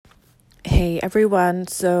Hey everyone,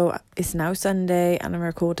 so it's now Sunday and I'm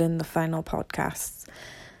recording the final podcast.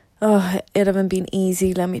 Oh, it hasn't been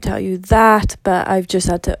easy, let me tell you that, but I've just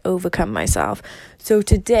had to overcome myself. So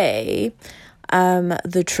today,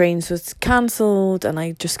 the trains was cancelled and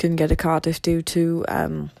I just couldn't get to Cardiff due to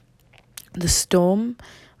the storm.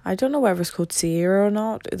 I don't know whether it's called Sierra or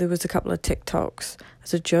not. There was a couple of TikToks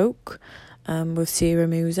as a joke with Sierra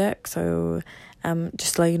music, so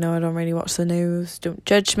just to let you know, I don't really watch the news, don't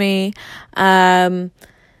judge me. Yeah,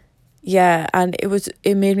 and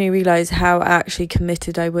it made me realise how actually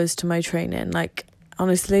committed I was to my training. Like,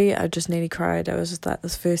 honestly, I just nearly cried. I was just like,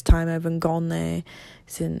 this first time I've been gone there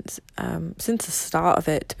since the start of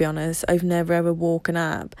it, to be honest. I've never ever woken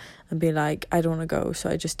up and be like, I don't want to go, so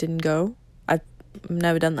I just didn't go. I've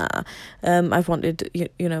never done that. I've wanted,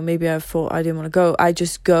 you know, maybe I've thought I didn't want to go. I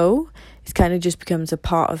just go. It kind of just becomes a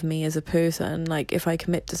part of me as a person. Like, if I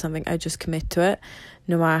commit to something, I just commit to it,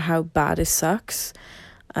 no matter how bad it sucks.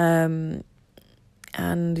 And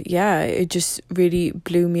yeah, it just really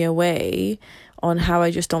blew me away on how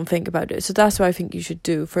I just don't think about it. So that's what I think you should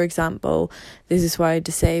do. For example, this is why I had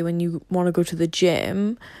to say, when you want to go to the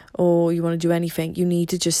gym or you want to do anything, you need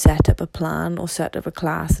to just set up a plan or set up a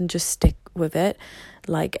class and just stick with it,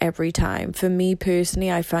 like, every time. For me personally,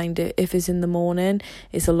 I find it, if it's in the morning,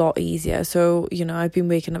 it's a lot easier. So, you know, I've been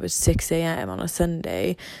waking up at 6 a.m. on a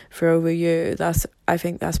Sunday for over a year. I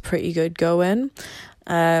think that's pretty good going.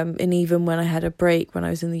 And even when I had a break when I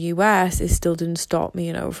was in the US, it still didn't stop me,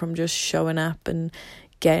 you know, from just showing up and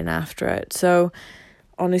getting after it. So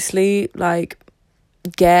honestly, like,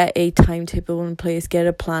 get a timetable in place, get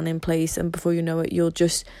a plan in place, and before you know it, you'll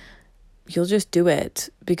just do it,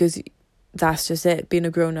 because that's just it. Being a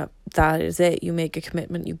grown up, that is it. You make a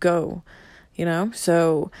commitment, you go, you know.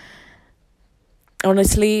 So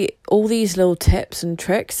honestly, all these little tips and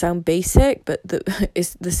tricks sound basic, but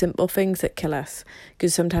it's the simple things that kill us,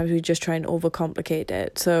 because sometimes we just try and overcomplicate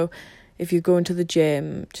it. So if you're going to the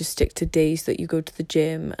gym, just stick to days that you go to the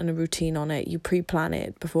gym and a routine on it. You pre-plan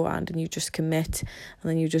it beforehand and you just commit, and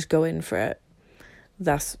then you just go in for it.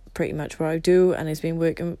 That's pretty much what I do, and it's been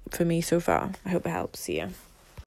working for me so far. I hope it helps. See ya.